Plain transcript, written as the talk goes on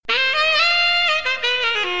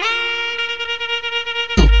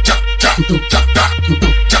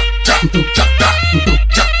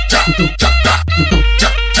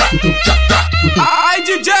Ai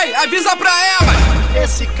DJ, avisa pra ela.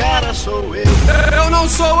 Esse cara sou eu. Eu não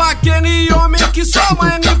sou aquele homem que sua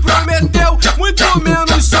mãe me prometeu, muito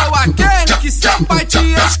menos sou aquele que seu pai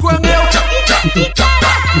te escolheu.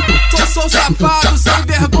 Sou safado, sem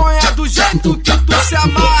vergonha, do jeito que tu se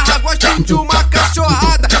amarra. Gosto de uma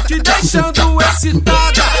cachorrada, te deixando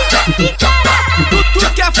excitada. Tu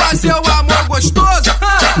quer fazer o amor gostoso?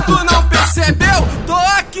 Tu não percebeu? Tô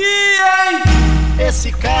aqui, hein?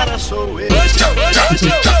 Esse cara sou eu.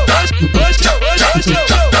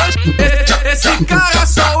 Esse cara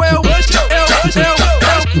sou eu.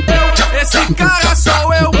 Esse cara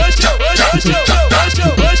sou eu.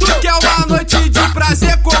 Tu quer uma noite de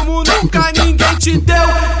prazer como nunca ninguém te deu.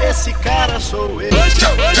 Esse cara sou eu.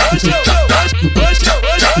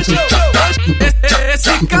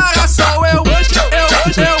 Esse cara sou eu.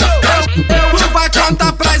 Tu vai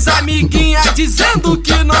contar pras amiguinhas dizendo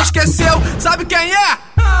que não esqueceu. Sabe quem é?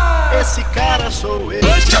 Esse cara sou eu.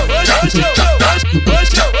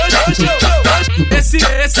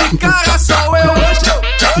 Esse cara sou eu.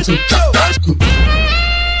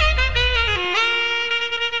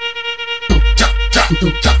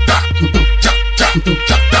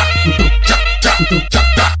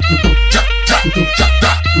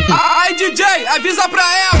 Ai DJ, avisa pra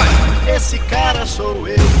ela. Esse cara sou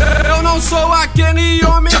eu. Eu não sou aquele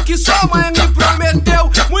homem que sua mãe me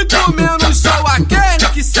prometeu, muito menos sou aquele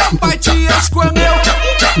que seu pai te escolheu.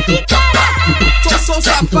 Sou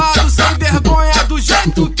safado, sem vergonha, do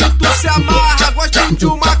jeito que tu se amarra. Gosto de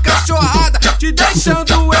uma cachorrada, te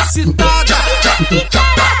deixando excitada.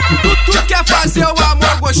 Tu quer fazer o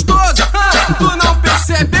amor gostoso? Tu não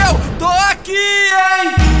percebeu? Tô aqui,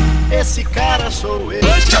 hein? Esse cara sou eu.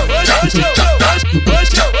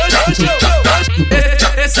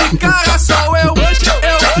 Esse cara sou eu.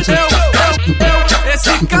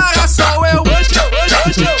 Esse cara sou eu.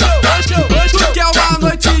 Tu quer uma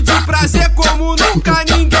noite de prazer como nunca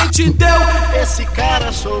ninguém te deu. Esse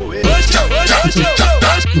cara sou eu.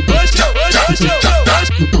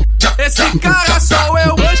 Esse cara sou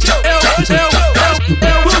eu.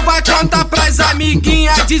 Tu vai contar pras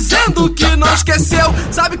amiguinhas dizendo que não esqueceu.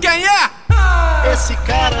 Sabe quem é? Esse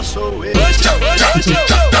cara sou eu. Esse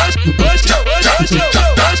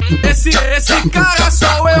cara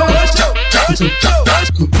sou eu.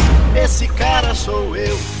 Esse cara sou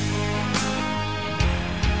eu.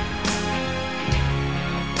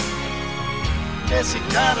 Esse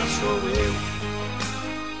cara sou eu.